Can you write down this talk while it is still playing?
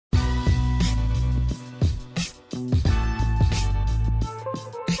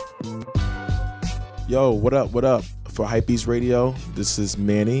Yo, what up, what up? For HYPEBEAST Radio, this is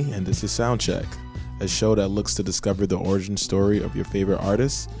Manny, and this is Soundcheck, a show that looks to discover the origin story of your favorite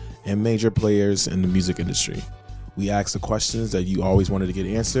artists and major players in the music industry. We ask the questions that you always wanted to get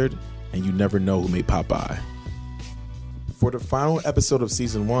answered, and you never know who may pop by. For the final episode of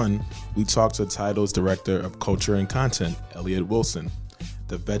Season 1, we talked to Tidal's Director of Culture and Content, Elliott Wilson.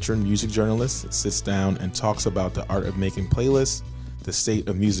 The veteran music journalist sits down and talks about the art of making playlists, the state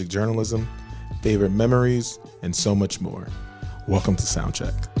of music journalism, favorite memories, and so much more. Welcome to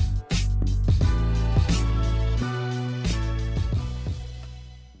Soundcheck.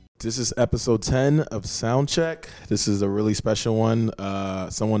 This is episode 10 of Soundcheck. This is a really special one.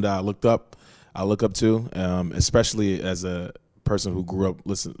 Someone that I look up to, especially as a person who grew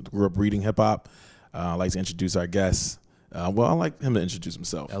up reading hip hop. I like to introduce our guest. I like him to introduce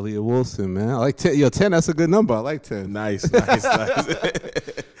himself. Elliott Wilson, man. I like 10. Yo, 10, that's a good number. I like 10. Nice.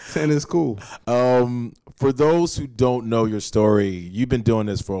 10 is cool. For those who don't know your story, you've been doing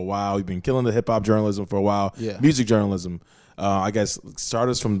this for a while. You've been killing the hip hop journalism for a while. Yeah. Music journalism. I guess start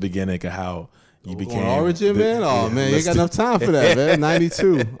us from the beginning of how you became. Origin, man? Oh, man, you ain't got enough time for that, man.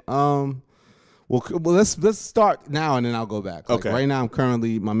 92. Well, let's start now and then I'll go back. Okay. Right now,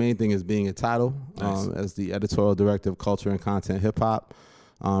 my main thing is being at Tidal as the editorial director of culture and content hip hop.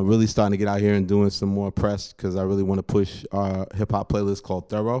 Really starting to get out here and doing some more press because I really want to push our hip hop playlist called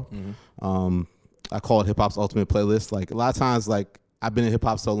Thorough. Mm-hmm. I call it hip hop's ultimate playlist. Like a lot of times, like I've been in hip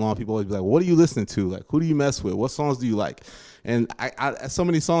hop so long, people always be like, "What are you listening to? Like, who do you mess with? What songs do you like?" And I so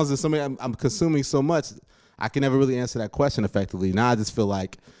many songs and so many I'm consuming so much, I can never really answer that question effectively. Now I just feel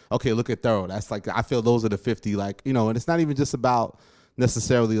like, okay, look at Thorough. That's like, I feel those are the 50, like, you know, and it's not even just about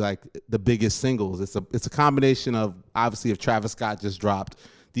necessarily like the biggest singles. It's a combination of, obviously, if Travis Scott just dropped,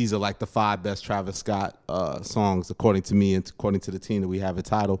 these are like the 5 best Travis Scott songs, according to me and according to the team that we have at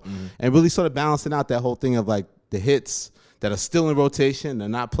Tidal. Mm-hmm. And really sort of balancing out that whole thing of like the hits that are still in rotation, they're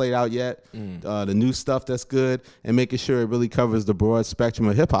not played out yet, the new stuff that's good, and making sure it really covers the broad spectrum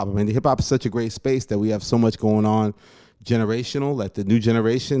of hip-hop. I mean, hip-hop is such a great space that we have so much going on generational, like the new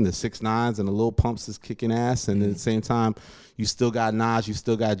generation, the 6ix9ines and the Lil Pumps is kicking ass, and at the same time, you still got Nas, you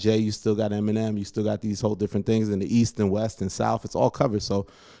still got Jay, you still got Eminem, you still got these whole different things in the East and West and South. It's all covered. So,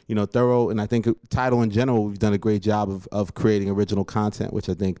 you know, Thorough, and I think Tidal in general, we've done a great job of creating original content, which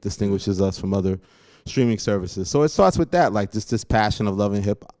I think distinguishes us from other streaming services. So it starts with that, like just this passion of loving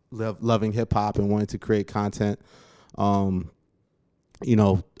hip hop and wanting to create content. You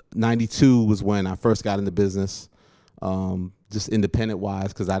know, 92 was when I first got into business, just independent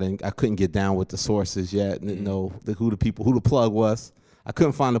wise, because I couldn't get down with the sources yet, and didn't know who the plug was. I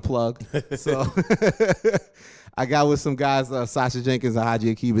couldn't find the plug, so I got with some guys, Sasha Jenkins and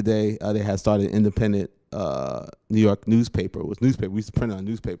HYPEBEAST. They had started an independent New York newspaper. It was newspaper. We used to print on a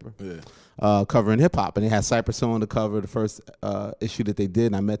newspaper, covering hip hop, and they had Cypress on the cover, the first issue that they did.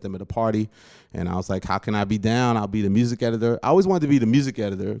 And I met them at a party, and I was like, "How can I be down? I'll be the music editor." I always wanted to be the music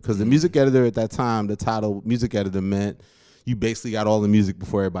editor because the music editor at that time, the title music editor meant you basically got all the music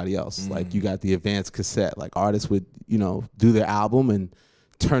before everybody else. Like you got the advanced cassette. Like artists would, you know, do their album and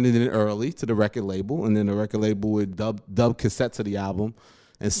turn it in early to the record label, and then the record label would dub cassette to the album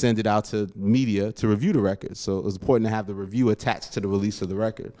and send it out to media to review the record. So it was important to have the review attached to the release of the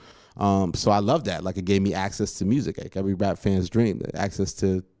record. So I love that. Like it gave me access to music, like every rap fan's dream, access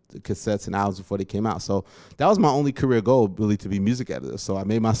to the cassettes and albums before they came out. So that was my only career goal, really, to be music editor. So I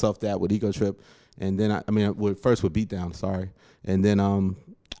made myself that with Ego Trip. And then, first with Beatdown, And then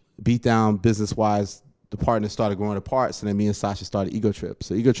Beatdown, business-wise, the partners started growing apart. So then me and Sasha started Ego Trip.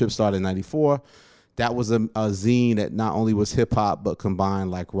 So Ego Trip started in 94. That was a zine that not only was hip hop, but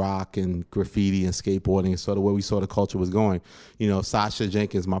combined like rock and graffiti and skateboarding, sort of where we saw the culture was going. You know, Sasha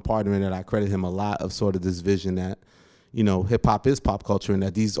Jenkins, my partner in it, I credit him a lot of sort of this vision that, you know, hip hop is pop culture and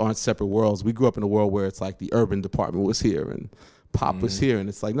that these aren't separate worlds. We grew up in a world where it's like the urban department was here and pop was here. And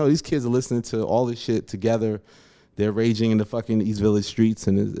it's like, no, these kids are listening to all this shit together. They're raging in the fucking East Village streets,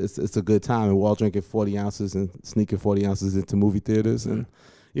 and it's a good time. And we're all drinking 40 ounces and sneaking 40 ounces into movie theaters. And,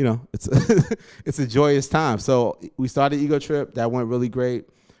 you know, it's it's a joyous time. So we started Ego Trip. That went really great.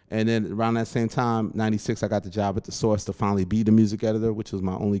 And then around that same time, 96, I got the job at The Source to finally be the music editor, which was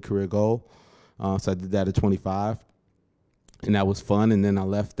my only career goal. So I did that at 25. And that was fun. And then I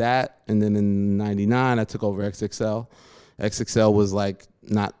left that. And then in 99, I took over XXL. XXL was like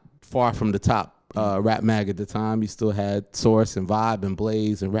not far from the top rap mag at the time. You still had Source and Vibe and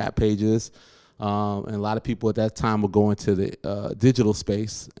Blaze and Rap Pages. And a lot of people at that time were going to the digital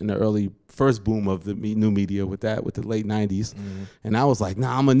space in the early first boom of the new media with the late 90s. And I was like,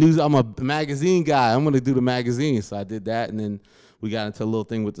 nah, I'm a magazine guy. I'm going to do the magazine. So I did that. And then we got into a little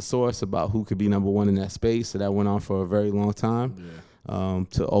thing with the Source about who could be number one in that space. So that went on for a very long time,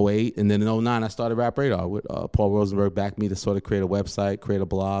 to 08. And then in 09, I started Rap Radar with Paul Rosenberg backed me to sort of create a website, create a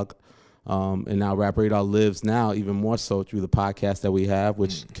blog. And now Rap Radar lives now even more so through the podcast that we have,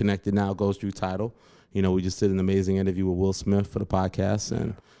 which connected now goes through Tidal. You know, we just did an amazing interview with Will Smith for the podcast.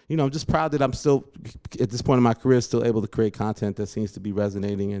 And, you know, I'm just proud that I'm still, at this point in my career, still able to create content that seems to be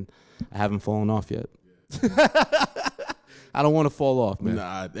resonating, and I haven't fallen off yet. I don't want to fall off, man.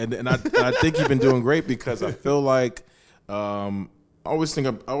 Nah, and I think you've been doing great, because I feel like I always think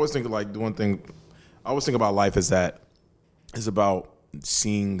like the one thing I always think about life is that it's about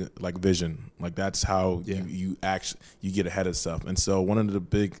seeing like vision. Like that's how you get ahead of stuff. And so one of the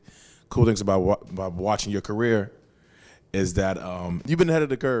big cool things about watching your career is that you've been ahead of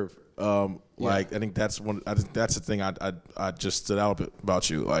the curve. Like I think that's the thing I just stood out about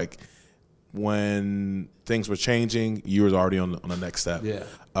you. Like when things were changing, you were already on the next step. Yeah.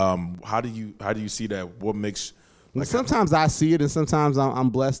 How do you see that? What makes Well, sometimes I see it, and sometimes I'm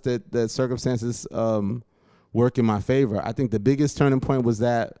blessed that circumstances work in my favor. I think the biggest turning point was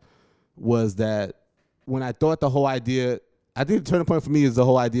that when I thought the whole idea, I think the turning point for me is the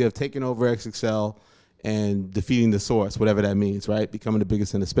whole idea of taking over XXL and defeating the Source, whatever that means, right? Becoming the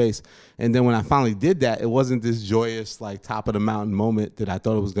biggest in the space. And then when I finally did that, it wasn't this joyous, like, top of the mountain moment that I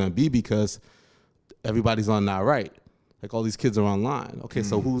thought it was going to be, because everybody's on Not Right. Like, all these kids are online. Okay,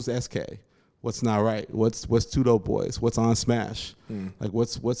 so who's SK? What's Not Right? What's Two Dope Boys? What's on Smash? Like,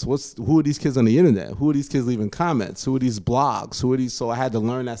 who are these kids on the internet? Who are these kids leaving comments? Who are these blogs? Who are these? So I had to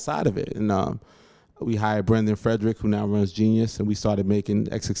learn that side of it. And we hired Brendan Frederick, who now runs Genius, and we started making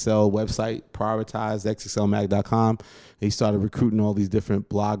XXL website, prioritized xxlmag.com. And he started recruiting all these different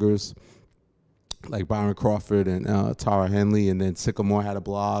bloggers like Byron Crawford and Tara Henley, and then Sycamore had a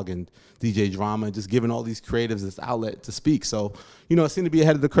blog, and DJ Drama, and just giving all these creatives this outlet to speak. So, you know, I seem to be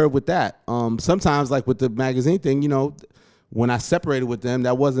ahead of the curve with that. Sometimes, like with the magazine thing, you know, when I separated with them,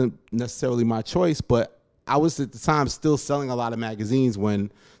 that wasn't necessarily my choice, but I was at the time still selling a lot of magazines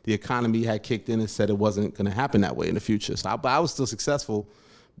when the economy had kicked in and said it wasn't going to happen that way in the future. So I was still successful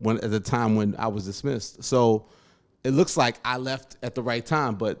at the time when I was dismissed. So it looks like I left at the right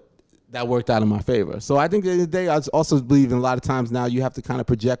time, but that worked out in my favor. So I think at the end of the day, I also believe in a lot of times now you have to kind of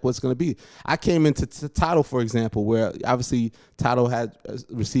project what's going to be. I came into Tidal, for example, where obviously Tidal had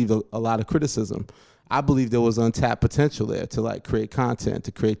received a lot of criticism. I believe there was untapped potential there to like create content,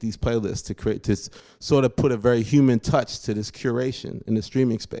 to create these playlists, to sort of put a very human touch to this curation in the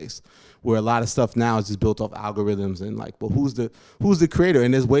streaming space, where a lot of stuff now is just built off algorithms and like, well, who's the creator?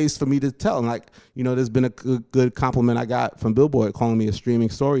 And there's ways for me to tell. And like, you know, there's been a good compliment I got from Billboard calling me a streaming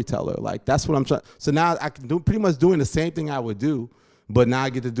storyteller. Like that's what I'm trying. So now I can do pretty much doing the same thing I would do, but now I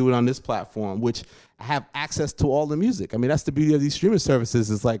get to do it on this platform, which I have access to all the music. I mean, that's the beauty of these streaming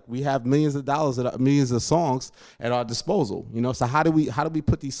services. Is like we have millions of dollars, millions of songs at our disposal. You know, so how do we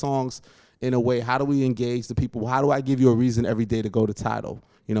put these songs in a way? How do we engage the people? How do I give you a reason every day to go to Tidal?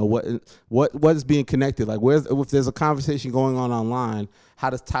 You know, what is being connected? Like, if there's a conversation going on online, how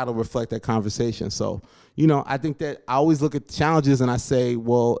does Tidal reflect that conversation? So, you know, I think that I always look at challenges and I say,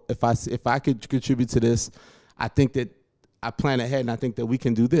 well, if I could contribute to this, I think that I plan ahead, and I think that we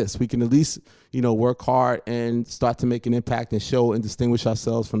can do this. We can at least, you know, work hard and start to make an impact and show and distinguish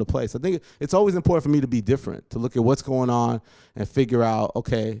ourselves from the place. I think it's always important for me to be different, to look at what's going on and figure out,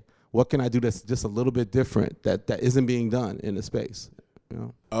 okay, what can I do that's just a little bit different that isn't being done in the space.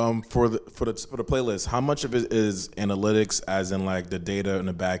 You know? For the playlist, how much of it is analytics, as in like the data in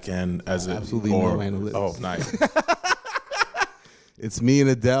the back end, absolutely no analytics. Oh, nice. It's me and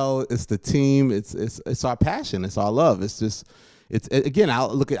Adele. It's the team. It's our passion. It's our love. It's again.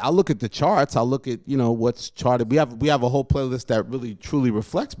 I'll look at the charts. I'll look at, you know, what's charted. We have a whole playlist that really truly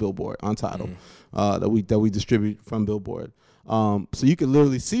reflects Billboard on Tidal, that we distribute from Billboard. So you can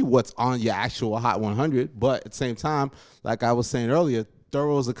literally see what's on your actual Hot 100. But at the same time, like I was saying earlier,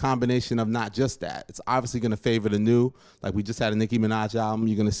 Thorough is a combination of not just that. It's obviously going to favor the new. Like we just had a Nicki Minaj album.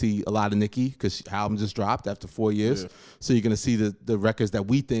 You're going to see a lot of Nicki because her album just dropped after 4 years. Yeah. So you're going to see the records that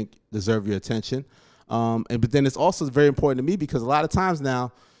we think deserve your attention. But then it's also very important to me because a lot of times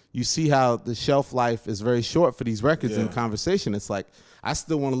now you see how the shelf life is very short for these records in conversation. It's like I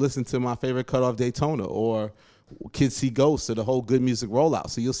still want to listen to my favorite Cut Off Daytona or Kids See Ghosts or the whole Good Music rollout.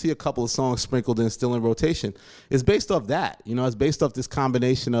 So you'll see a couple of songs sprinkled in still in rotation. It's based off that, you know, it's based off this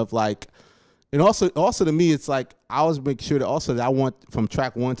combination of like, and also to me, it's like, I always make sure that I want from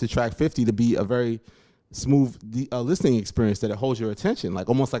track 1 to track 50 to be a very smooth listening experience that it holds your attention, like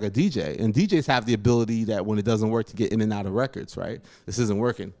almost like a DJ. And DJs have the ability that when it doesn't work to get in and out of records, right? This isn't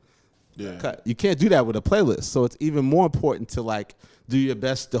working. cut. You can't do that with a playlist. So it's even more important to like do your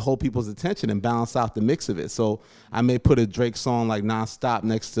best to hold people's attention and balance out the mix of it. So I may put a Drake song like Nonstop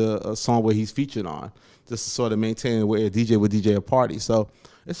next to a song where he's featured on, just to sort of maintain where a DJ would DJ a party. So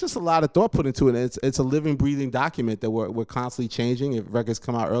it's just a lot of thought put into it. And it's a living, breathing document that we're constantly changing. If records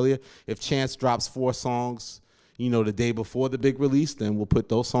come out earlier, if Chance drops 4 songs, the day before the big release, then we'll put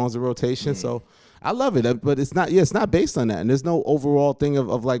those songs in rotation. So I love it, but it's not based on that. And there's no overall thing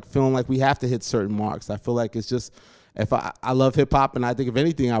of like feeling like we have to hit certain marks. I feel like it's just, if I love hip hop, and I think if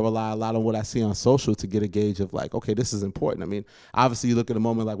anything, I rely a lot on what I see on social to get a gauge of like, okay, this is important. I mean, obviously you look at a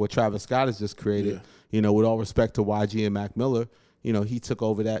moment like what Travis Scott has just created, with all respect to YG and Mac Miller, he took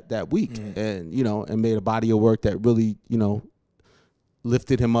over that week and, and made a body of work that really,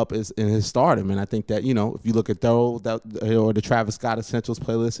 lifted him up in his stardom. And I think that, if you look at Thorough or the Travis Scott Essentials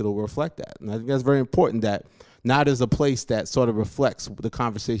playlist, it'll reflect that. And I think that's very important that now there's a place that sort of reflects the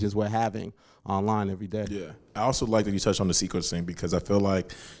conversations we're having online every day. Yeah. I also like that you touched on the sequencing, because I feel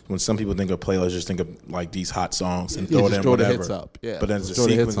like when some people think of playlists, just think of like these hot songs and throw them whatever. The hits up. Yeah. But then the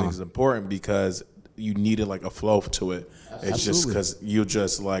sequencing is important because you needed like a flow to it. It's just because you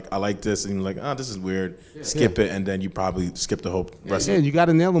just like, I like this, and you're like, oh, this is weird. Skip it, and then you probably skip the whole rest of it. You got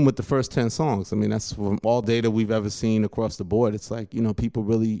to nail them with the first 10 songs. I mean, that's from all data we've ever seen across the board. It's like, people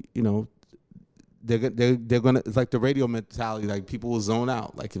really, they're gonna, it's like the radio mentality, like people will zone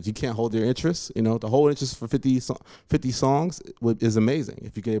out. Like if you can't hold their interest, the whole interest for 50 songs is amazing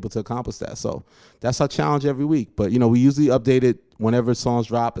if you get able to accomplish that. So that's our challenge every week. But we usually update it whenever songs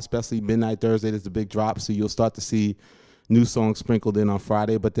drop, especially midnight Thursday. There's the big drop, so you'll start to see new songs sprinkled in on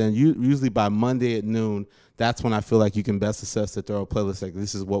Friday. But then usually by Monday at noon, that's when I feel like you can best assess the Thorough playlist. Like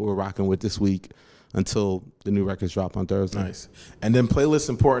this is what we're rocking with this week, until the new records drop on Thursday. Nice. And then playlist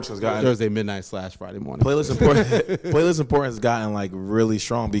importance has gotten Thursday midnight / Friday morning. Playlist importance has gotten like really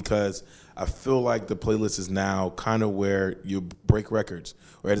strong, because I feel like the playlist is now kind of where you break records,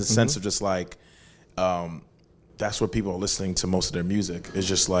 or there's a sense of just like that's where people are listening to most of their music. It's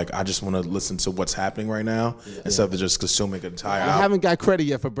just like, I just want to listen to what's happening right now instead of just consuming an entire album. I haven't got credit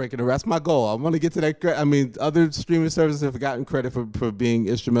yet for breaking the rest. My goal. I want to get to that. I mean, other streaming services have gotten credit for being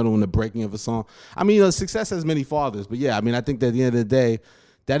instrumental in the breaking of a song. I mean, success has many fathers, but yeah, I mean, I think that at the end of the day,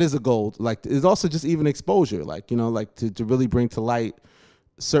 that is a goal. Like, it's also just even exposure, like, to really bring to light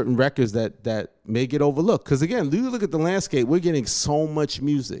certain records that may get overlooked. Because again, you look at the landscape, we're getting so much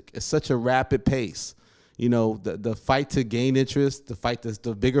music at such a rapid pace. The fight to gain interest,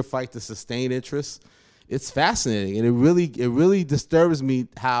 the bigger fight to sustain interest, it's fascinating. And it really disturbs me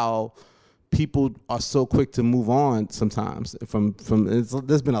how people are so quick to move on sometimes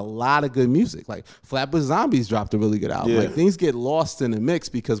there's been a lot of good music. Like Flatbush Zombies dropped a really good album. Like things get lost in the mix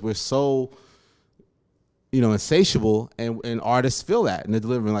because we're so insatiable, and artists feel that, and they're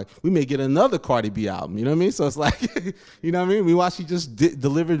delivering. Like, we may get another Cardi B album, you know what I mean? So it's like, you know what I mean? Meanwhile, she just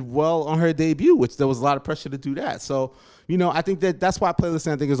delivered well on her debut, which there was a lot of pressure to do that. So, I think that's why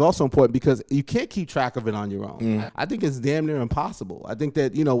playlisting, I think, is also important, because you can't keep track of it on your own. I think it's damn near impossible. I think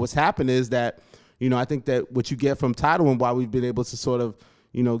that, what's happened is that, I think that what you get from Tidal, and why we've been able to sort of,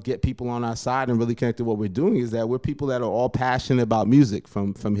 get people on our side and really connect to what we're doing, is that we're people that are all passionate about music,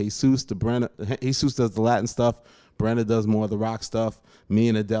 from Jesus to Brenna. Jesus does the Latin stuff. Brenna does more of the rock stuff. Me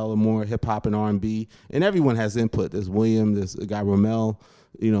and Adele are more hip hop and R&B, and everyone has input. There's William, there's a guy Romel,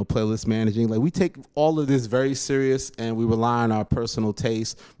 playlist managing. Like, we take all of this very serious, and we rely on our personal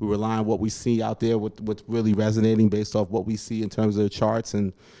taste. We rely on what we see out there, what's really resonating based off what we see in terms of the charts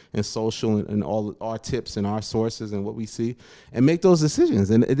and social and all our tips and our sources and what we see, and make those decisions.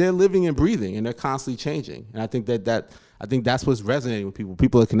 And they're living and breathing, and they're constantly changing. And I think that's what's resonating with people.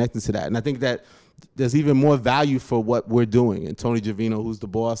 People are connected to that. And I think that there's even more value for what we're doing. And Tony Givino, who's the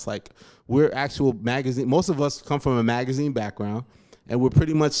boss, like, we're actual magazine. Most of us come from a magazine background, and we're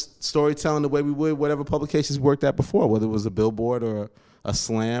pretty much storytelling the way we would whatever publications we worked at before, whether it was a Billboard or a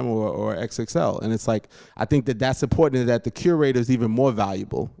Slam or XXL. And it's like, I think that's important, that the curator is even more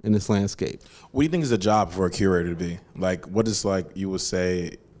valuable in this landscape. What do you think is a job for a curator to be? Like, what is, like, you would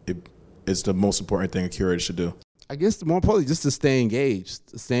say is the most important thing a curator should do? I guess more importantly, just to stay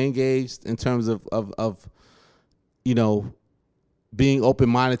engaged. Stay engaged in terms of being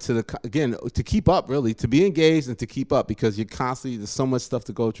open-minded to keep up, really, to be engaged and to keep up, because you're constantly, there's so much stuff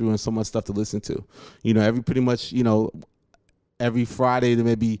to go through and so much stuff to listen to. Every Friday there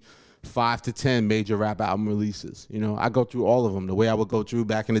may be 5 to 10 major rap album releases. I go through all of them the way I would go through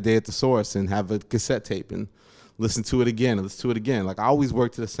back in the day at the Source and have a cassette tape and listen to it again, and listen to it again. Like I always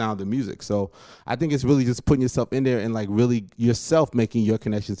work to the sound of music. So I think it's really just putting yourself in there and like really yourself making your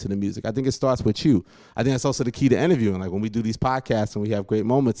connection to the music. I think it starts with you. I think that's also the key to interviewing. Like when we do these podcasts and we have great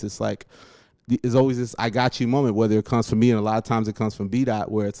moments, it's like, there's always this I got you moment, whether it comes from me and a lot of times it comes from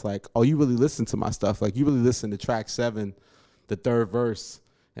B-Dot, where it's like, oh, you really listen to my stuff. Like you really listen to track 7, the third verse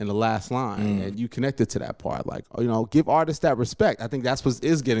and the last line, and you connected to that part. Like, you know, give artists that respect. I think that's what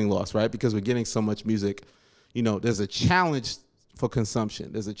is getting lost, right? Because we're getting so much music. You know, there's a challenge for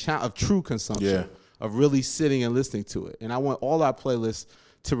consumption. There's a challenge of true consumption, of really sitting and listening to it. And I want all our playlists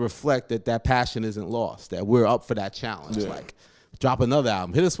to reflect that passion isn't lost, that we're up for that challenge. Like, drop another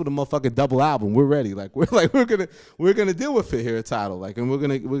album. Hit us with a motherfucking double album. We're ready. Like we're gonna deal with it here at Tidal. Like, and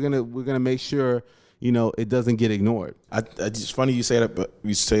we're gonna make sure, you know, it doesn't get ignored. It's funny you say that, but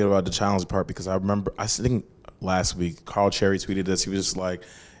you say about the challenge part, because I remember I think last week Carl Cherry tweeted this. He was just like,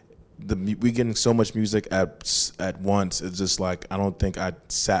 we getting so much music at once. It's just like I don't think I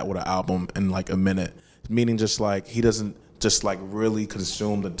sat with an album in like a minute. Meaning just like he doesn't just like really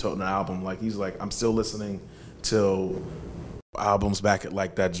consume the album. Like he's like, I'm still listening till albums back at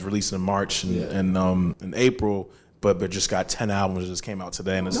like that's released in March and in April, but just got 10 albums that just came out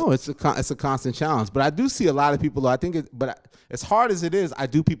today. And it's a constant challenge. But I do see a lot of people. I think as hard as it is, I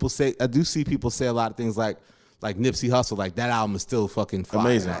do see people say a lot of things like Nipsey Hussle, like that album is still fucking fire.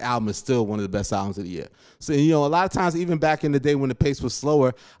 Amazing. That album is still one of the best albums of the year. So, you know, a lot of times, even back in the day when the pace was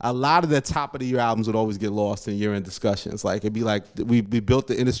slower, a lot of the top of the year albums would always get lost in year-end discussions. Like it'd be like we built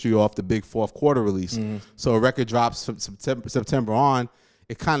the industry off the big fourth quarter release. So a record drops from September on,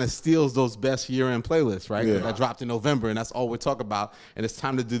 it kind of steals those best year-end playlists, right? Yeah. That dropped in November, and that's all we talk about. And it's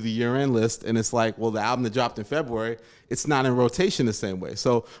time to do the year-end list, and it's like, well, the album that dropped in February, it's not in rotation the same way.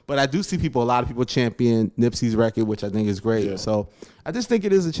 So, but I do see a lot of people champion Nipsey's record, which I think is great. Yeah. So I just think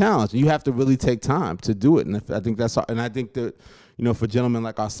it is a challenge. You have to really take time to do it, and I think that, you know, for gentlemen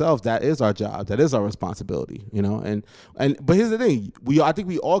like ourselves, that is our job. That is our responsibility, you know. But here's the thing: I think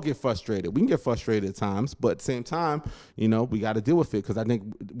we all get frustrated. We can get frustrated at times, but at the same time, you know, we got to deal with it, because I think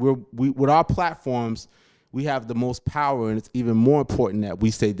we with our platforms, we have the most power, and it's even more important that we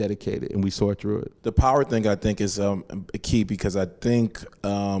stay dedicated and we sort through it. The power thing, I think, is key, because I think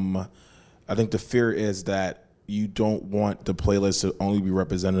the fear is that you don't want the playlist to only be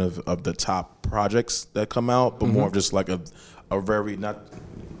representative of the top projects that come out, but more of just like a very, not,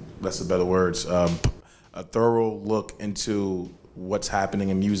 that's the better words, a thorough look into what's happening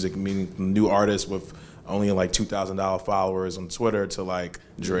in music, meaning new artists with only like $2,000 followers on Twitter to like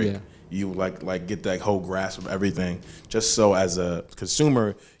Drake. Yeah. You like get that whole grasp of everything, just so as a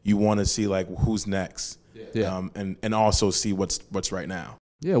consumer you want to see like who's next, and also see what's right now.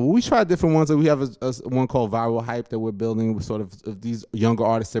 Yeah, well, we tried different ones. We have a one called Viral Hype that we're building with sort of these younger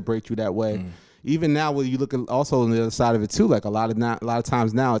artists that break through that way. Even now, when you look at also on the other side of it too, like a lot of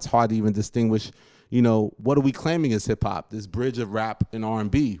times now, it's hard to even distinguish, you know, what are we claiming as hip hop? This bridge of rap and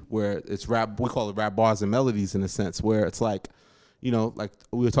R&B, where it's rap, we call it rap bars and melodies in a sense, where it's like, you know, like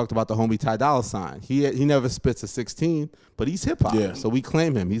we talked about the homie Tidal sign. He never spits a 16, but he's hip hop. Yeah. So we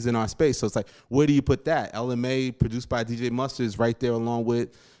claim him. He's in our space. So it's like, where do you put that? LMA, produced by DJ Mustard, is right there along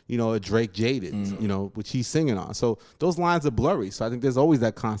with, you know, a Drake Jaded, you know, which he's singing on. So those lines are blurry. So I think there's always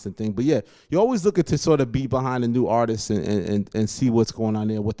that constant thing. But yeah, you're always looking to sort of be behind a new artist and see what's going on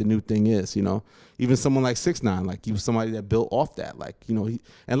there, what the new thing is, you know. Even someone like 6ix9ine, like he was somebody that built off that. Like, you know, and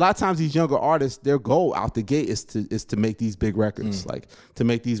a lot of times these younger artists, their goal out the gate is to make these big records, like to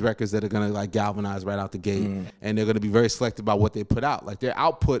make these records that are gonna like galvanize right out the gate. And they're gonna be very selective about what they put out. Like their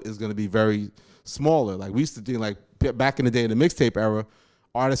output is gonna be very smaller. Like we used to do, like back in the day in the mixtape era,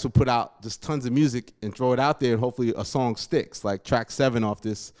 artists would put out just tons of music and throw it out there, and hopefully a song sticks. Like track 7 off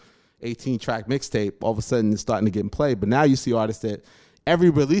this 18-track mixtape, all of a sudden it's starting to get in play. But now you see artists that every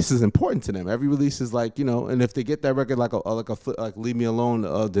release is important to them. Every release is like, you know, and if they get that record like Leave Me Alone,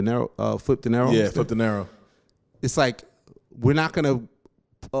 Flip Dinero. Yeah, Flip Dinero. It's like we're not gonna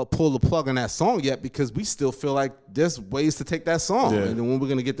pull the plug on that song yet, because we still feel like there's ways to take that song, and then when we're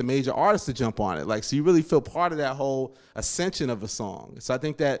gonna get the major artists to jump on it, like, so you really feel part of that whole ascension of a song. So I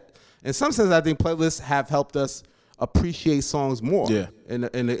think that in some sense, I think playlists have helped us appreciate songs more in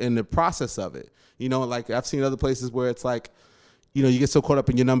the process of it. You know, like I've seen other places where it's like, you know, you get so caught up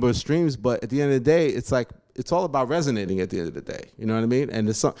in your number of streams, but at the end of the day, it's like it's all about resonating at the end of the day. You know what I mean? And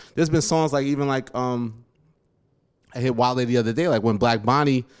there's been songs like even like I hit Wale the other day, like when Black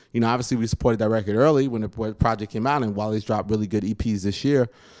Bonnie, you know, obviously we supported that record early when the project came out, and Wale's dropped really good EPs this year.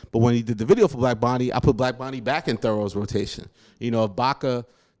 But when he did the video for Black Bonnie, I put Black Bonnie back in Thorough's rotation. You know, if Baca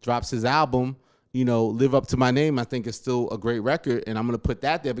drops his album, Live Up to My Name, I think is still a great record, and I'm going to put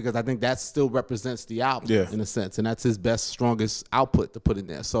that there because I think that still represents the album in a sense, and that's his best, strongest output to put in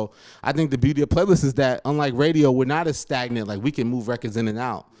there. So I think the beauty of playlists is that, unlike radio, we're not as stagnant. Like, we can move records in and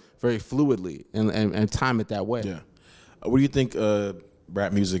out very fluidly and time it that way. Yeah. What do you think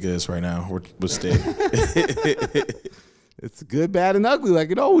rap music is right now? What state? It's good, bad, and ugly, like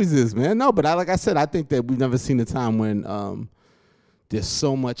it always is, man. No, but like I said, I think that we've never seen a time when there's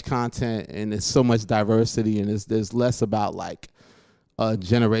so much content and there's so much diversity, and there's less about like a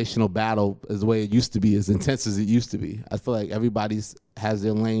generational battle as the way it used to be, as intense as it used to be. I feel like everybody's has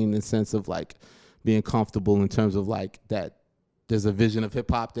their lane in the sense of like being comfortable in terms of like that there's a vision of hip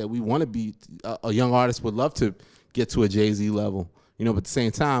hop that we want to be. A young artist would love to get to a Jay-Z level, but at the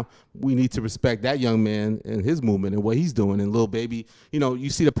same time, we need to respect that young man and his movement and what he's doing. And Lil Baby, you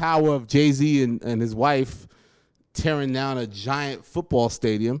see the power of Jay-Z and his wife tearing down a giant football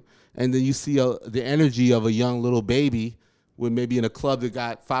stadium, and then you see the energy of a young Lil Baby with maybe in a club that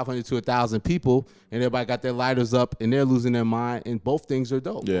got 500 to 1,000 people, and everybody got their lighters up and they're losing their mind, and both things are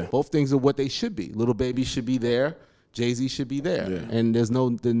dope. Yeah. Both things are what they should be. Lil Baby should be there, Jay-Z should be there. Yeah. And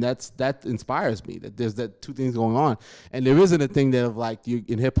that inspires me, that there's that two things going on. And there isn't a thing that of like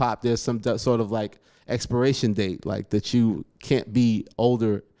in hip hop there's some sort of like expiration date, like that you can't be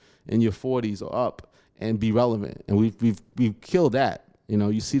older in your 40s or up and be relevant. And we've killed that.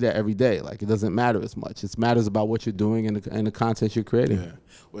 You see that every day. Like, it doesn't matter as much. It matters about what you're doing and the content you're creating. Yeah.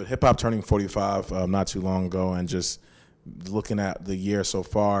 With hip hop turning 45 not too long ago, and just looking at the year so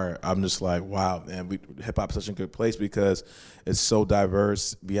far, I'm just like, wow, man, hip hop is such a good place because it's so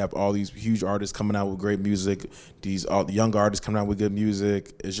diverse. We have all these huge artists coming out with great music. All the young artists coming out with good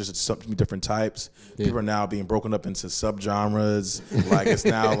music. It's just so many different types. Yeah. People are now being broken up into subgenres. Like, it's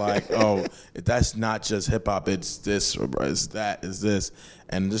now like, oh, that's not just hip hop. It's this, or it's that, it's this.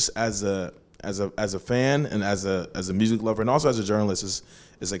 And just as a fan and as a music lover and also as a journalist,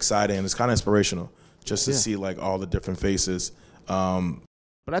 it's exciting and it's kind of inspirational. Just to see like all the different faces,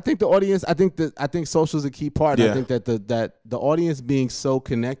 but I think the audience. I think social is a key part. Yeah. I think that the audience being so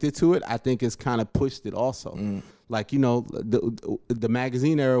connected to it, I think has kind of pushed it also. Like the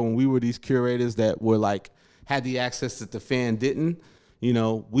magazine era when we were these curators that were like had the access that the fan didn't.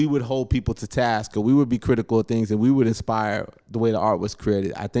 We would hold people to task, or we would be critical of things, and we would inspire the way the art was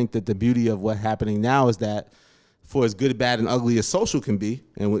created. I think that the beauty of what's happening now is that, for as good, bad, and ugly as social can be,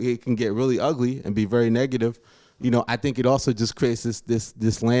 and it can get really ugly and be very negative, I think it also just creates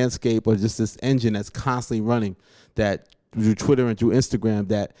this landscape, or just this engine that's constantly running, that through Twitter and through Instagram,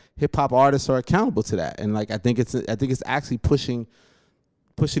 that hip hop artists are accountable to that. And like I think it's actually pushing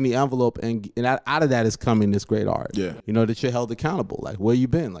the envelope, and out of that is coming this great art. Yeah. That you're held accountable. Like, where you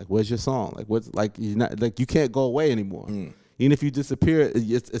been? Like, where's your song? Like, what's like you're not like you can't go away anymore. Even if you disappear,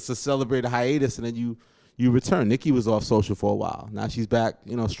 it's a celebrated hiatus, and then you return. Nicki was off social for a while. Now she's back,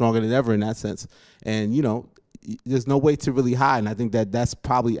 stronger than ever in that sense. And, there's no way to really hide. And I think that's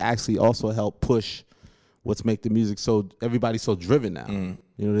probably actually also helped push what's make the music everybody's so driven now.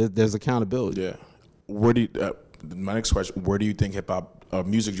 There's accountability. Yeah. My next question, where do you think hip hop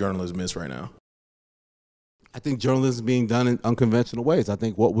music journalism is right now? I think journalism is being done in unconventional ways. I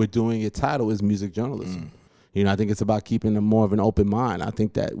think what we're doing at Tidal is music journalism. I think it's about keeping more of an open mind. I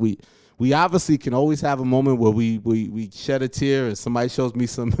think that we obviously can always have a moment where we shed a tear and somebody shows me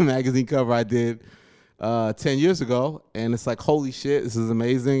some magazine cover I did 10 years ago, and it's like, holy shit, this is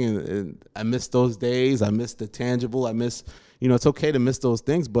amazing, and I miss those days. I miss the tangible. I miss, it's okay to miss those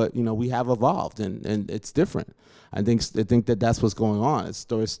things, but we have evolved, and it's different. I think that's what's going on. It's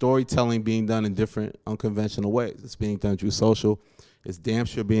storytelling being done in different unconventional ways. It's being done through social. It's damn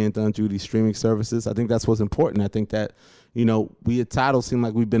sure being done through these streaming services. I think that's what's important. I think that, we at Tidal seem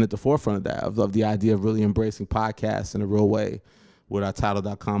like we've been at the forefront of that, of the idea of really embracing podcasts in a real way with our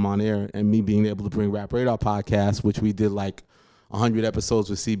Tidal.com on air, and me being able to bring Rap Radar podcast, which we did like 100 episodes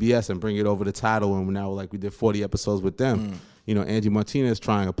with CBS, and bring it over to Tidal, and now we did 40 episodes with them. Angie Martinez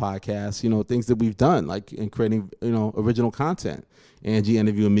trying a podcast, things that we've done, like in creating, original content. Angie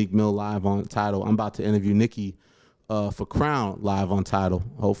interviewing Meek Mill live on Tidal. I'm about to interview Nicki for Crown live on Tidal.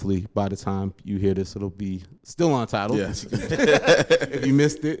 Hopefully by the time you hear this, it'll be still on Tidal. Yes. If you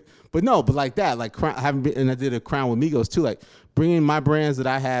missed it. But like that, like Crown, and I did a Crown with Migos too, like bringing my brands that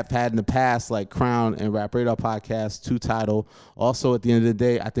I have had in the past, like Crown and Rap Radar podcast, to Tidal. Also, at the end of the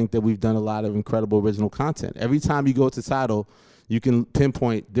day, I think that we've done a lot of incredible original content. Every time you go to Tidal, you can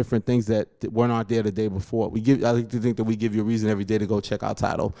pinpoint different things that weren't out there the day before. I like to think that we give you a reason every day to go check out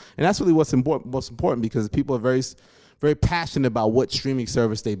Tidal, and that's really what's most important, because people are very, very passionate about what streaming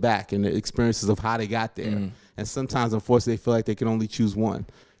service they back and the experiences of how they got there. And sometimes, unfortunately, they feel like they can only choose one.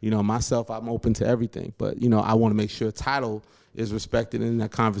 Myself, I'm open to everything, but I want to make sure Tidal is respected in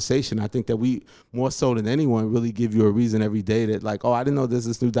that conversation. I think that we, more so than anyone, really give you a reason every day that like, oh, I didn't know there's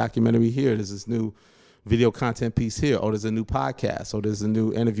this new documentary here, there's this new video content piece here, oh, there's a new podcast, or there's a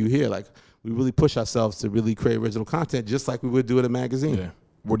new interview here. Like, we really push ourselves to really create original content just like we would do at a magazine. Yeah.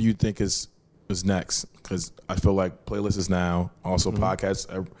 What do you think is next? Because I feel like playlist is now, also podcast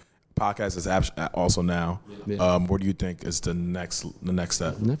is also now. Yeah. What do you think is the next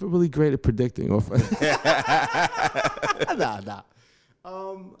step? Never really great at predicting. Nah.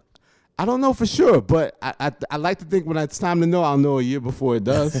 I don't know for sure, but I like to think when it's time to know, I'll know a year before it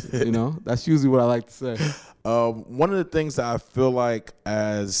does. That's usually what I like to say. One of the things that I feel like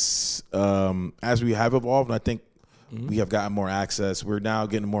as we have evolved, and I think we have gotten more access. We're now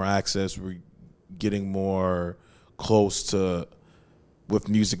getting more access. We're getting more close to with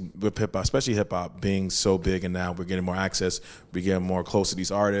music, with hip hop, especially hip hop being so big, and now we're getting more access. We're getting more close to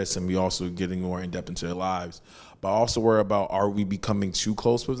these artists, and we also getting more in depth into their lives. But I also worry about, are we becoming too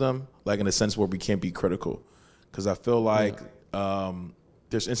close with them, like in a sense where we can't be critical? Because I feel like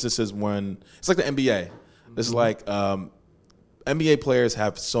there's instances when it's like the NBA. It's like NBA players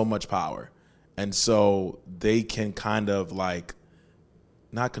have so much power, and so they can kind of like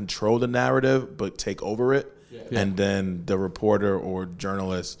not control the narrative, but take over it. Yeah. And then the reporter or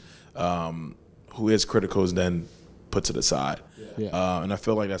journalist who is critical is then put to the side. Yeah. And I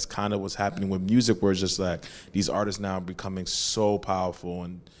feel like that's kind of what's happening with music, where it's just like these artists now are becoming so powerful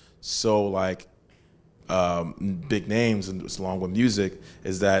and so like big names, and along with music,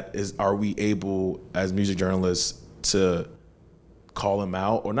 are we able as music journalists to call them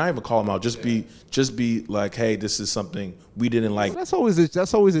out, or not even call them out, just be like, hey, this is something we didn't like. That's always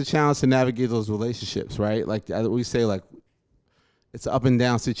a challenge to navigate those relationships, right? Like we say, like it's an up and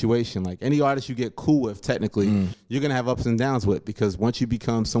down situation. Like any artist you get cool with, technically, you're gonna have ups and downs with, because once you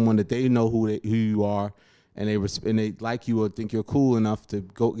become someone that they know who you are, and they like you or think you're cool enough to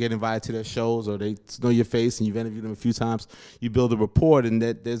go get invited to their shows, or they know your face and you've interviewed them a few times, you build a rapport, and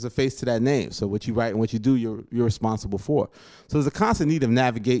that there's a face to that name. So what you write and what you do, you're responsible for. So there's a constant need of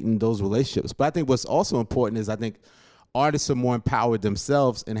navigating those relationships. But I think what's also important is I think artists are more empowered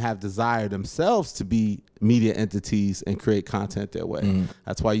themselves and have desire themselves to be media entities and create content their way.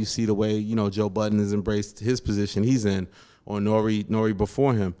 That's why you see the way, Joe Budden has embraced his position he's in, or Nori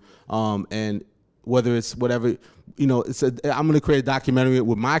before him. And whether it's whatever, I'm going to create a documentary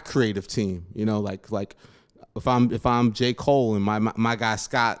with my creative team, like if I'm J. Cole and my guy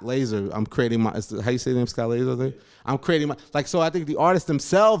Scott Laser, I'm creating how you say the name, Scott Laser, I think? I'm creating so I think the artists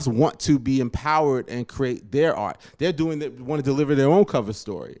themselves want to be empowered and create their art. They're want to deliver their own cover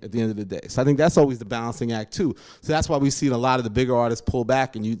story at the end of the day. So I think that's always the balancing act too. So that's why we see a lot of the bigger artists pull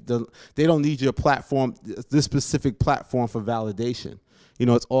back, and they don't need your platform, this specific platform, for validation.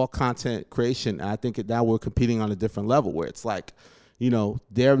 It's all content creation. And I think now we're competing on a different level, where it's like,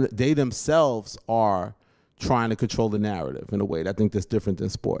 they themselves are trying to control the narrative in a way that I think that's different than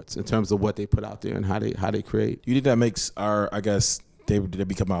sports in terms of what they put out there and how they create. You think that makes they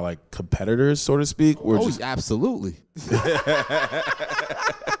become our like competitors, so to speak? Or absolutely.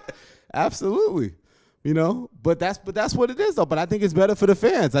 Absolutely. But that's what it is though. But I think it's better for the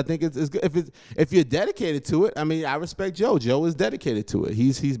fans. I think it's good if you're dedicated to it. I mean, I respect Joe. Joe is dedicated to it.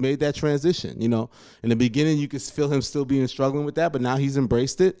 He's made that transition. In the beginning you could feel him still struggling with that, but now he's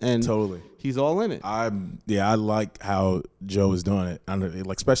embraced it and totally he's all in it. I like how Joe is doing it.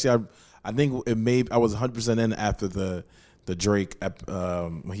 Like especially I think I was 100% in after the Drake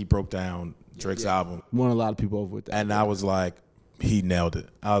when he broke down Drake's album. Won a lot of people over with that. And I was like, he nailed it.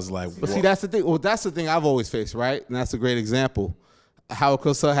 I was like, but see, that's the thing. Well, that's the thing I've always faced, right? And that's a great example. Howard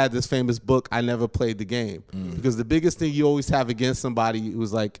Cosell had this famous book, I Never Played the Game. Because the biggest thing you always have against somebody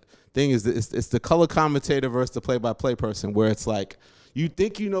who's like, it's the color commentator versus the play-by-play person, where it's like, you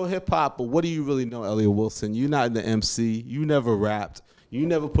think you know hip-hop, but what do you really know, Elliott Wilson? You're not in the MC. You never rapped. You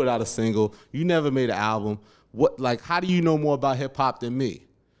never put out a single. You never made an album. How do you know more about hip-hop than me?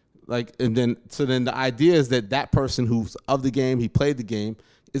 Then the idea is that person who's of the game, he played the game,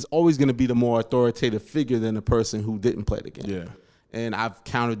 is always going to be the more authoritative figure than the person who didn't play the game. Yeah. And I've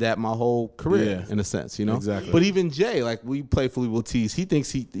countered that my whole career, in a sense, Exactly. But even Jay, like we playfully will tease, he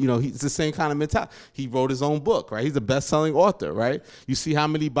thinks he's the same kind of mentality. He wrote his own book, right? He's a best-selling author, right? You see how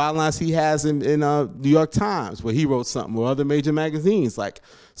many bylines he has in New York Times, where he wrote something, or other major magazines,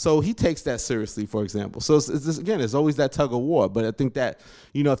 so he takes that seriously, for example. So it's always that tug of war. But I think that,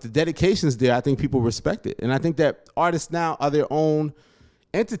 if the dedication's there, I think people respect it. And I think that artists now are their own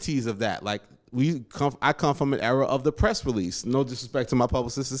entities of that. I come from an era of the press release. No disrespect to my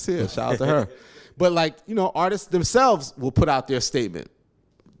publicist is here. Shout out to her. But artists themselves will put out their statement.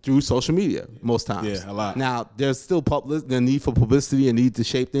 through social media most times. Yeah, a lot. Now, there's still the need for publicity and need to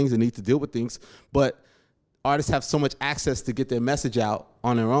shape things and need to deal with things, but artists have so much access to get their message out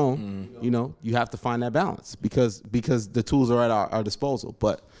on their own. You know, you have to find that balance because the tools are at our disposal.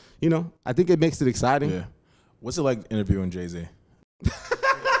 But, you know, I think it makes it exciting. Yeah. What's it like interviewing Jay-Z?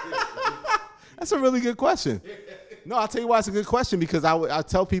 That's a really good question. No, I'll tell you why it's a good question, because I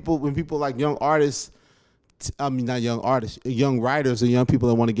tell people, when people like young artists, not young artists, young writers or young people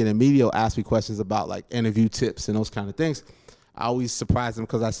that want to get in media ask me questions about like interview tips and those kind of things, I always surprise them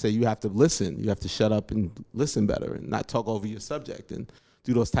because I say you have to listen. You have to shut up and listen better and not talk over your subject and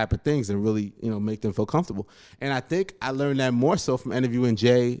do those type of things and really, you know, make them feel comfortable. And I think I learned that more so from interviewing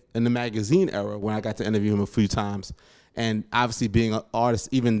Jay in the magazine era when I got to interview him a few times. And obviously being an artist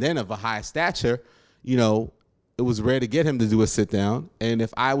even then of a high stature, you know, it was rare to get him to do a sit down. And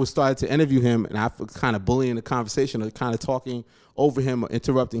if I was started to interview him and I was kind of bullying the conversation or kind of talking over him or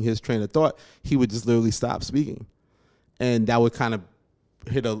interrupting his train of thought, he would just literally stop speaking. And that would kind of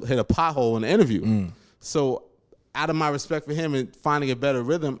hit a pothole in the interview. So out of my respect for him and finding a better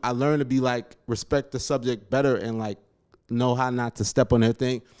rhythm, I learned to be like, respect the subject better and like know how not to step on their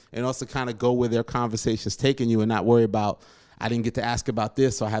thing, and also kind of go where their conversation's taking you and not worry about, I didn't get to ask about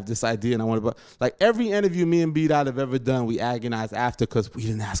this, or I have this idea and I want to, like every interview me and B-Dot have ever done, we agonize after because we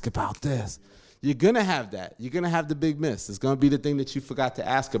didn't ask about this. You're going to have that. You're going to have the big miss. It's going to be the thing that you forgot to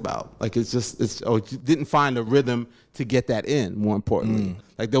ask about. Like or you didn't find a rhythm to get that in, more importantly.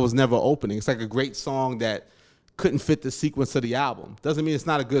 Like there was never opening. It's like a great song that couldn't fit the sequence of the album. Doesn't mean it's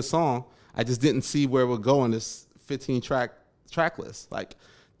not a good song. I just didn't see where we're going, this 15 track list. Like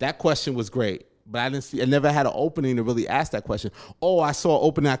that question was great, but I never had an opening to really ask that question. Oh, I saw an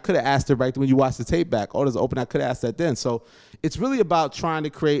opening, I could have asked it right when you watched the tape back. Oh, there's an opening, I could have asked that then. So it's really about trying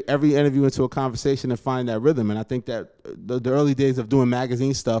to create every interview into a conversation and find that rhythm. And I think that the early days of doing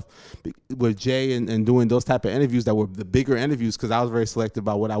magazine stuff with Jay and doing those type of interviews that were the bigger interviews, because I was very selective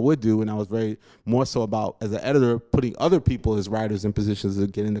about what I would do, and I was very more so about, as an editor, putting other people as writers in positions to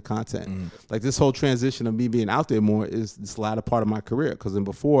get into content. Like this whole transition of me being out there more is this latter part of my career, because then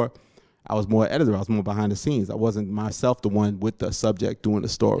before, I was more editor. I was more behind the scenes. I wasn't myself the one with the subject doing the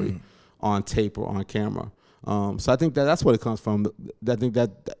story on tape or on camera. So I think that's what it comes from. I think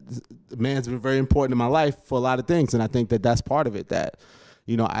that man's been very important in my life for a lot of things, and I think that that's part of it, that,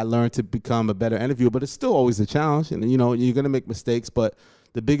 you know, I learned to become a better interviewer, but it's still always a challenge, and, you know, you're going to make mistakes. But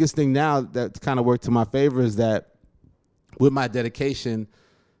the biggest thing now that kind of worked to my favor is that with my dedication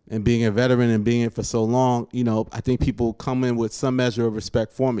and being a veteran and being in for so long, you know, I think people come in with some measure of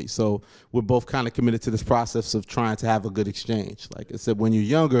respect for me. So we're both kind of committed to this process of trying to have a good exchange. Like I said, when you're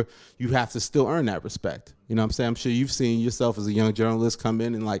younger, you have to still earn that respect. You know what I'm saying? I'm sure you've seen yourself as a young journalist come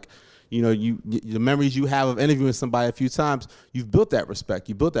in and, like, you know, the memories you have of interviewing somebody a few times, you've built that respect,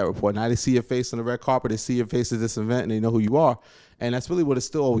 you built that rapport. Now they see your face on the red carpet, they see your face at this event, and they know who you are. And that's really what it's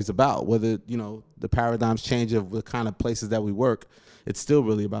still always about. Whether, you know, the paradigms change of the kind of places that we work, it's still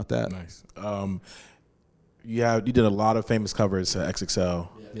really about that. Nice. You did a lot of famous covers at XXL.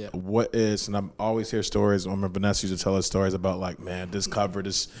 Yeah. What is, and I always hear stories, I remember Vanessa used to tell us stories about, like, man, this cover,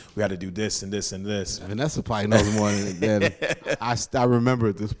 we had to do this and this and this. Vanessa probably knows more than I remember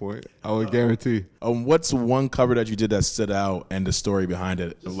at this point, I would guarantee. What's one cover that you did that stood out and the story behind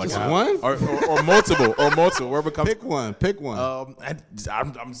it? Like, just one? Or multiple, wherever comes. Pick one.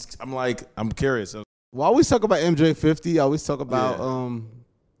 I'm curious. Well, I always talk about MJ50. I always talk about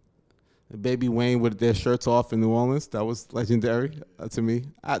Baby Wayne with their shirts off in New Orleans. That was legendary to me.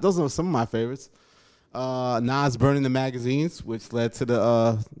 Those are some of my favorites. Nas burning the magazines, which led to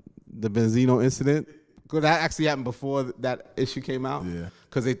the Benzino incident. That actually happened before that issue came out. Yeah.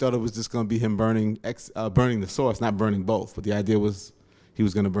 Because they thought it was just going to be him burning the source, not burning both. But the idea was he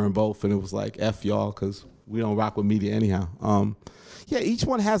was going to burn both, and it was like, F y'all, because we don't rock with media anyhow. Yeah, each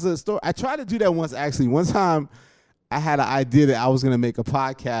one has a story. I tried to do that once, actually. One time, I had an idea that I was going to make a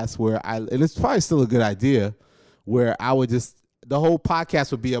podcast and it's probably still a good idea, where I would the whole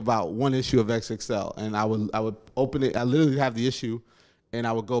podcast would be about one issue of XXL, and I would open it. I literally have the issue, and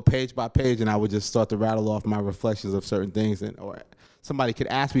I would go page by page, and I would just start to rattle off my reflections of certain things, or somebody could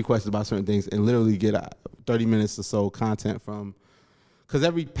ask me questions about certain things, and literally get 30 minutes or so content from. Because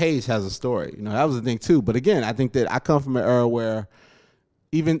every page has a story. You know, that was the thing too. But again, I think that I come from an era where,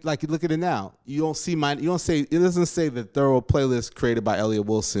 even like, look at it now. It doesn't say the thorough playlist created by Elliott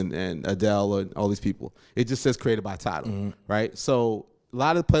Wilson and Adele and all these people. It just says created by Tidal, right? So a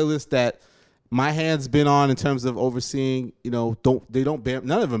lot of playlists that my hand's been on in terms of overseeing, you know,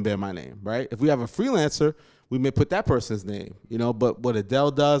 none of them bear my name, right? If we have a freelancer, we may put that person's name, you know. But what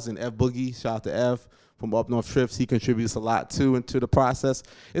Adele does, and F Boogie, shout out to F, from Up North Trips. He contributes a lot too into the process.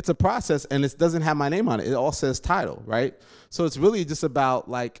 It's a process, and it doesn't have my name on it. It all says Tidal, right? So it's really just about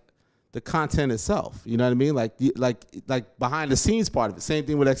like the content itself. You know what I mean? Like behind the scenes part of it. Same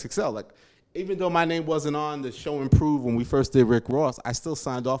thing with XXL. Like even though my name wasn't on the show Improve when we first did Rick Ross, I still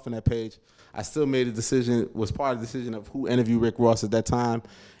signed off on that page. I still made a decision, was part of the decision of who interviewed Rick Ross at that time.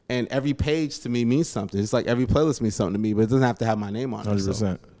 And every page to me means something. It's like every playlist means something to me, but it doesn't have to have my name on it. 100%.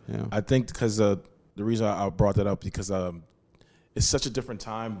 So, yeah. I think because the reason I brought that up because it's such a different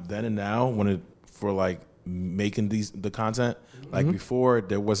time then and now for like making the content. Like before,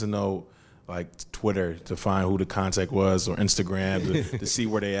 there wasn't no like Twitter to find who the contact was or Instagram to see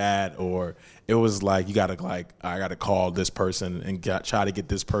where they at, or it was like you gotta I gotta call this person and try to get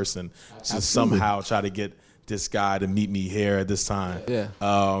this person to somehow try to get this guy to meet me here at this time. Yeah.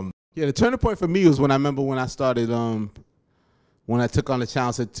 The turning point for me was when I started when I took on the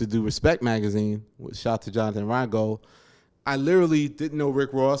challenge to do Respect Magazine. Shout out to Jonathan Rango. I literally didn't know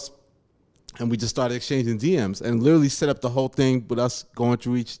Rick Ross, and we just started exchanging DMs and literally set up the whole thing with us going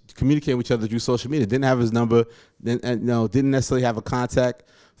through communicating with each other through social media. Didn't have his number, didn't necessarily have a contact.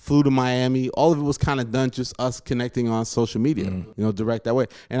 Flew to Miami. All of it was kind of done just us connecting on social media, direct that way.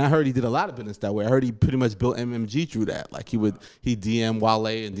 And I heard he did a lot of business that way. I heard he pretty much built MMG through that. Like he DM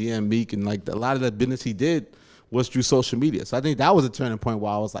Wale and DM Meek, and like a lot of that business he did was through social media. So I think that was a turning point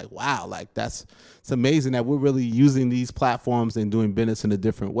where I was like, wow, like it's amazing that we're really using these platforms and doing business in a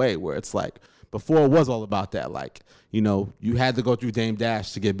different way, where it's like before it was all about that. Like, you had to go through Dame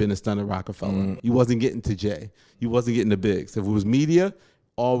Dash to get business done at Rockefeller. You wasn't getting to Jay. You wasn't getting the bigs. If it was media,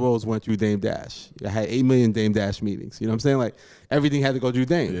 all roads went through Dame Dash. I had 8 million Dame Dash meetings. You know what I'm saying? Like everything had to go through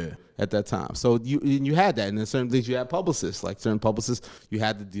Dame at that time. So you had that, and then certain things you had publicists. Like certain publicists, you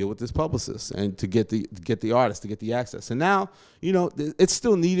had to deal with this publicist and to get the artist, to get the access. And now, it's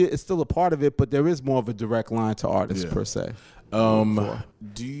still needed. It's still a part of it, but there is more of a direct line to artists per se.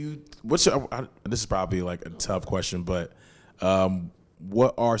 This is probably like a tough question, but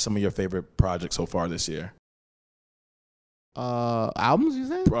what are some of your favorite projects so far this year? Albums, you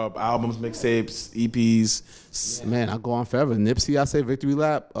saying? Albums, mixtapes, EPs. Man, I go on forever. Nipsey, I say Victory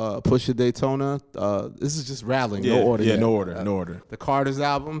Lap. Pusha Daytona. This is just rattling. No order. Yeah, yet. no order. The Carter's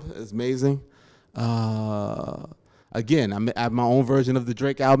album is amazing. Again, I have my own version of the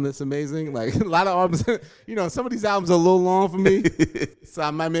Drake album that's amazing. Like a lot of albums, some of these albums are a little long for me. So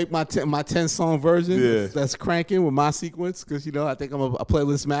I might make my 10-song version that's cranking with my sequence because, I think I'm a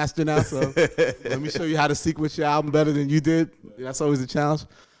playlist master now. So let me show you how to sequence your album better than you did. That's always a challenge.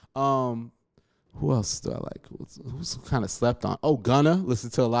 Who else do I like? Who's kind of slept on? Oh, Gunna. Listen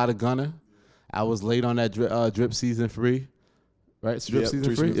to a lot of Gunna. I was late on that Drip Season 3. Right, it's Drip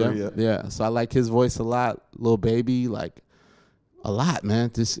Season 3? Yeah. So I like his voice a lot. Lil Baby, like a lot, man.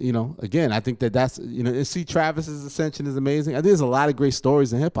 Just, again, I think that's, and see Travis's ascension is amazing. I think there's a lot of great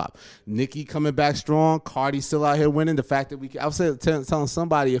stories in hip hop. Nicki coming back strong. Cardi still out here winning. The fact that I was telling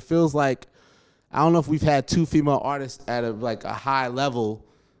somebody, it feels like, I don't know if we've had 2 female artists at a high level,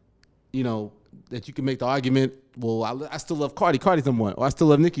 that you can make the argument, well, I still love Cardi. Cardi's number 1. Or I still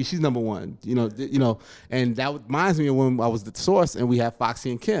love Nicki. She's number 1. And that reminds me of when I was at the Source and we had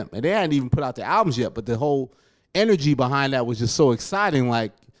Foxy and Kim. And they hadn't even put out their albums yet, but the whole energy behind that was just so exciting.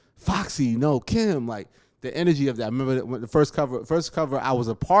 Like, Foxy, no, Kim. Like, the energy of that. I remember when the first cover I was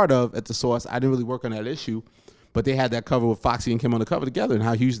a part of at the Source, I didn't really work on that issue, but they had that cover with Foxy and Kim on the cover together and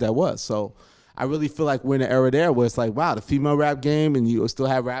how huge that was. So I really feel like we're in an era there where it's like, wow, the female rap game, and you still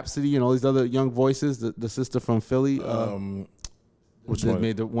have Rhapsody and all these other young voices. The sister from Philly, which one?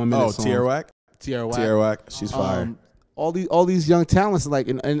 Made the 1 minute song. Tierra Whack. She's fire. All these young talents, like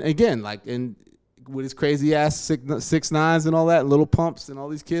and again, like with his crazy ass 6ix9ine and all that, and Little Pumps and all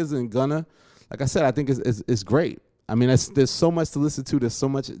these kids and Gunna. Like I said, I think it's great. I mean, there's so much to listen to. There's so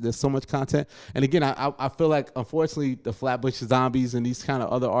much content. And again, I feel like, unfortunately, the Flatbush Zombies and these kind of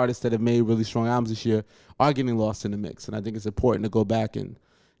other artists that have made really strong albums this year are getting lost in the mix. And I think it's important to go back and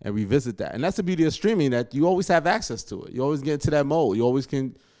revisit that. And that's the beauty of streaming, that you always have access to it. You always get into that mode. You always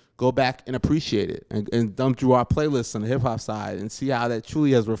can go back and appreciate it and dump through our playlists on the hip-hop side and see how that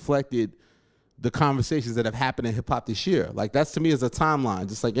truly has reflected the conversations that have happened in hip-hop this year. Like, that's, to me, is a timeline,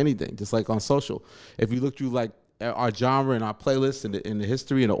 just like anything, just like on social. If you look through, like, our genre and our playlists and the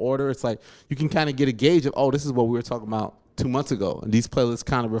history and the order, it's like you can kind of get a gauge of, this is what we were talking about 2 months ago, and these playlists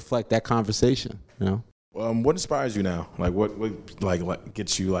kind of reflect that conversation. What inspires you now? Like what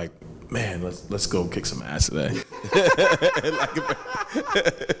gets you like, man, let's go kick some ass today?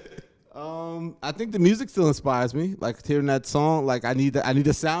 I think the music still inspires me. Like hearing that song, like I need a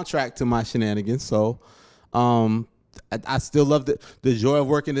soundtrack to my shenanigans. So I still love the joy of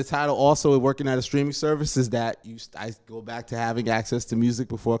working the Tidal. Also, working at a streaming service is that I go back to having access to music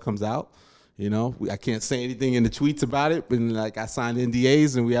before it comes out. You know, I can't say anything in the tweets about it, but like I signed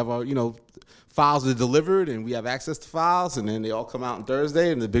NDAs and we have our, files are delivered and we have access to files, and then they all come out on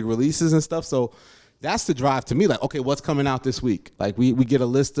Thursday and the big releases and stuff. So that's the drive to me. Like, okay, what's coming out this week? Like we get a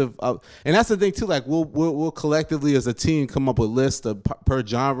list of and that's the thing too. Like we'll collectively as a team come up with lists of per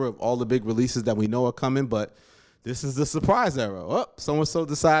genre of all the big releases that we know are coming, but this is the surprise era. Oh, so-and-so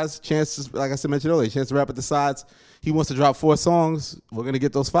decides, Chance, like I mentioned earlier, Chance the Rapper decides he wants to drop 4 songs. We're going to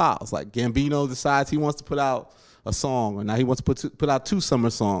get those files. Like Gambino decides he wants to put out a song, or now he wants to put out 2 summer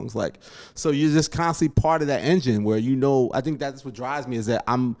songs. Like, so you're just constantly part of that engine where, I think that's what drives me, is that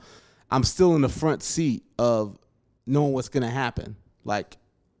I'm still in the front seat of knowing what's going to happen. Like,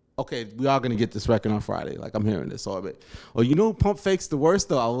 okay, we are going to get this record on Friday. Like, I'm hearing this all bit. Or Pump Fake's the worst,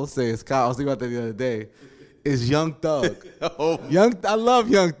 though, I will say. Scott, I was thinking about that the other day. Is Young Thug. I love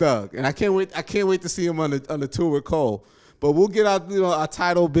Young Thug, and I can't wait to see him on the tour with Cole. But we'll get out, our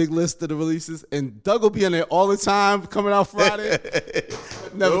Tidal big list of the releases, and Thug will be in there all the time, coming out Friday.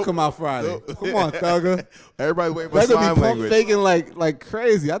 Never come out Friday. Nope. Come on, Thugger. Everybody waiting for slime be language. Faking like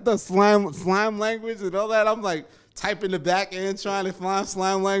crazy. I thought slime language and all that. I'm like typing the back end trying to find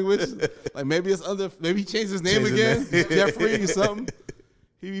slime language. Like maybe he changed his name again, Jeffrey or something.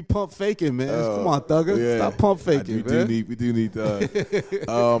 He be pump faking, man. Come on, Thugger. Yeah. Stop pump faking, man. We do need Thug.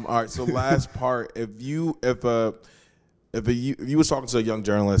 All right, so last part. If you was talking to a young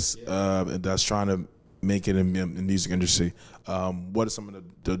journalist that's trying to make it in the music industry, what are some of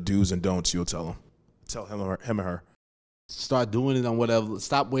the do's and don'ts you'll tell him? Tell him or her. Start doing it on whatever.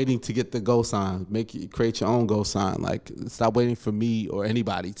 Stop waiting to get the go sign. Create your own go sign. Like, stop waiting for me or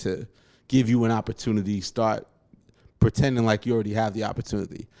anybody to give you an opportunity. Start pretending like you already have the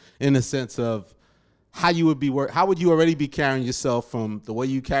opportunity, in the sense of how would you already be carrying yourself, from the way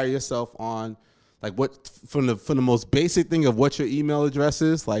you carry yourself on, like what from the most basic thing of what your email address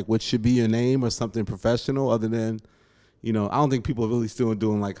is, like what should be your name or something professional, other than, I don't think people are really still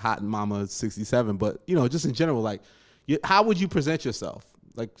doing like Hot Mama 67, but just in general, like how would you present yourself?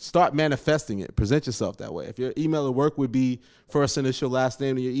 Like, start manifesting it. Present yourself that way. If your email at work would be first initial last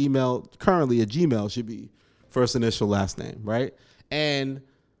name, and your email currently at Gmail should be first initial last name, right? And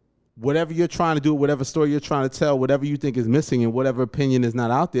whatever you're trying to do, whatever story you're trying to tell, whatever you think is missing and whatever opinion is not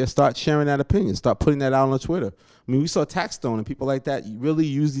out there, start sharing that opinion. Start putting that out on Twitter. I mean, we saw Taxstone and people like that really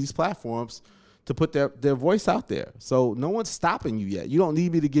use these platforms to put their voice out there. So no one's stopping you yet. You don't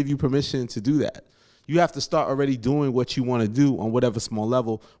need me to give you permission to do that. You have to start already doing what you want to do on whatever small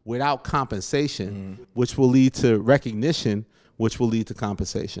level without compensation, which will lead to recognition, which will lead to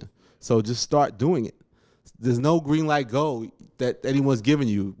compensation. So just start doing it. There's no green light go that anyone's giving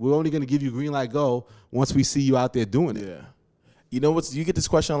you. We're only going to give you green light go once we see you out there doing it. Yeah. You get this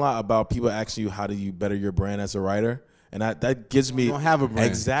question a lot about people asking you, how do you better your brand as a writer? And that gives me... You don't have a brand.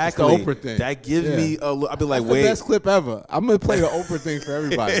 Exactly. It's the Oprah thing. That gives me a look. I'll be like, That's wait. the best clip ever. I'm going to play the Oprah thing for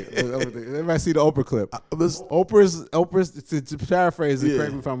everybody. Everybody see the Oprah clip. Oprah's to paraphrase it,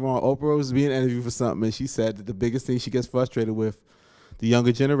 correct me if I'm wrong, Oprah was being interviewed for something, and she said that the biggest thing she gets frustrated with the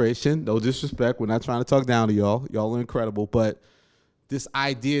younger generation, no disrespect, we're not trying to talk down to y'all. Y'all are incredible, but this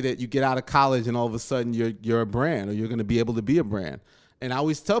idea that you get out of college and all of a sudden you're a brand, or you're going to be able to be a brand. And I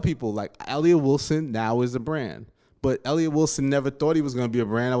always tell people, like, Elliott Wilson now is a brand. But Elliott Wilson never thought he was going to be a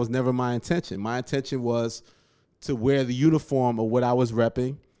brand. That was never my intention. My intention was to wear the uniform of what I was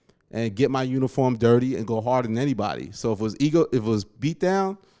repping and get my uniform dirty and go harder than anybody. So if it was beat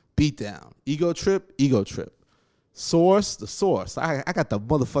down. Ego trip. Source, the source. I got the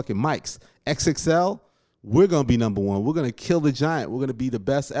motherfucking mics. XXL, we're going to be number one. We're going to kill the giant. We're going to be the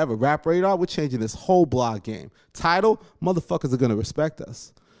best ever. Rap Radar, we're changing this whole blog game. Tidal, motherfuckers are going to respect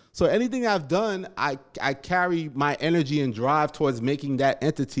us. So anything I've done, I carry my energy and drive towards making that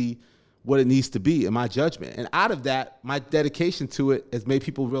entity what it needs to be in my judgment. And out of that, my dedication to it has made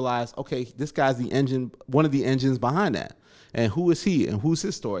people realize, okay, this guy's the engine, one of the engines behind that. And who is he? And who's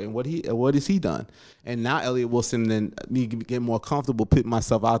his story? And what has he done? And now Elliott Wilson, then me get more comfortable putting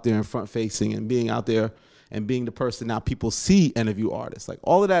myself out there and front facing and being out there and being the person now people see interview artists. Like,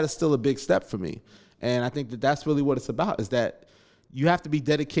 all of that is still a big step for me. And I think that that's really what it's about, is that you have to be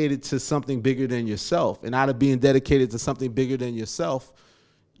dedicated to something bigger than yourself. And out of being dedicated to something bigger than yourself,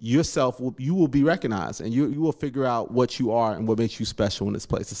 you will be recognized, and you will figure out what you are and what makes you special in this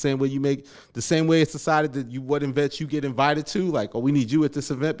place. The same way it's decided that what events you get invited to, like, oh, we need you at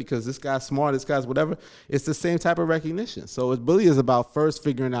this event because this guy's smart, this guy's whatever. It's the same type of recognition. So it really is about first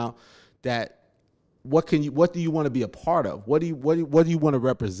figuring out that what do you want to be a part of? What do you want to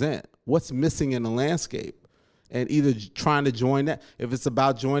represent? What's missing in the landscape? and either trying to join that. If it's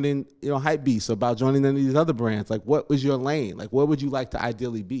about joining, HYPEBEAST, or about joining any of these other brands, like what was your lane? Like what would you like to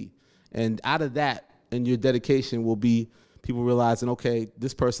ideally be? And out of that, and your dedication will be people realizing, okay,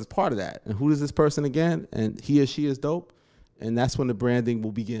 this person's part of that. And who is this person again? And he or she is dope. And that's when the branding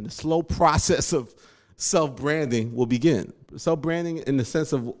will begin. The slow process of self-branding will begin. Self-branding, in the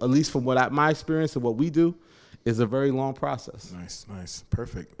sense of, at least from my experience and what we do, is a very long process. Nice.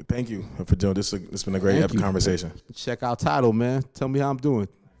 Perfect. Thank you for doing this. It's been a great conversation. Check out Tidal, man. Tell me how I'm doing.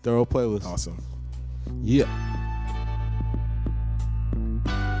 Thorough playlist. Awesome. Yeah.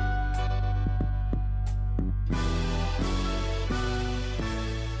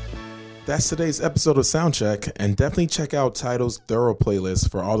 That's today's episode of Soundcheck, and definitely check out Tidal's thorough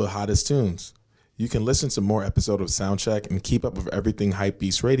playlist for all the hottest tunes. You can listen to more episodes of Soundcheck and keep up with everything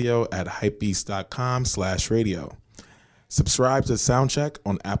HYPEBEAST Radio at hypebeast.com/radio. Subscribe to Soundcheck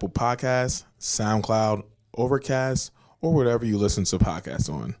on Apple Podcasts, SoundCloud, Overcast, or whatever you listen to podcasts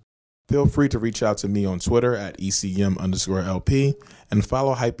on. Feel free to reach out to me on Twitter at ECM_LP and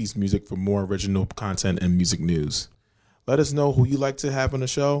follow HYPEBEAST Music for more original content and music news. Let us know who you'd like to have on the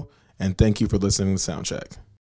show, and thank you for listening to Soundcheck.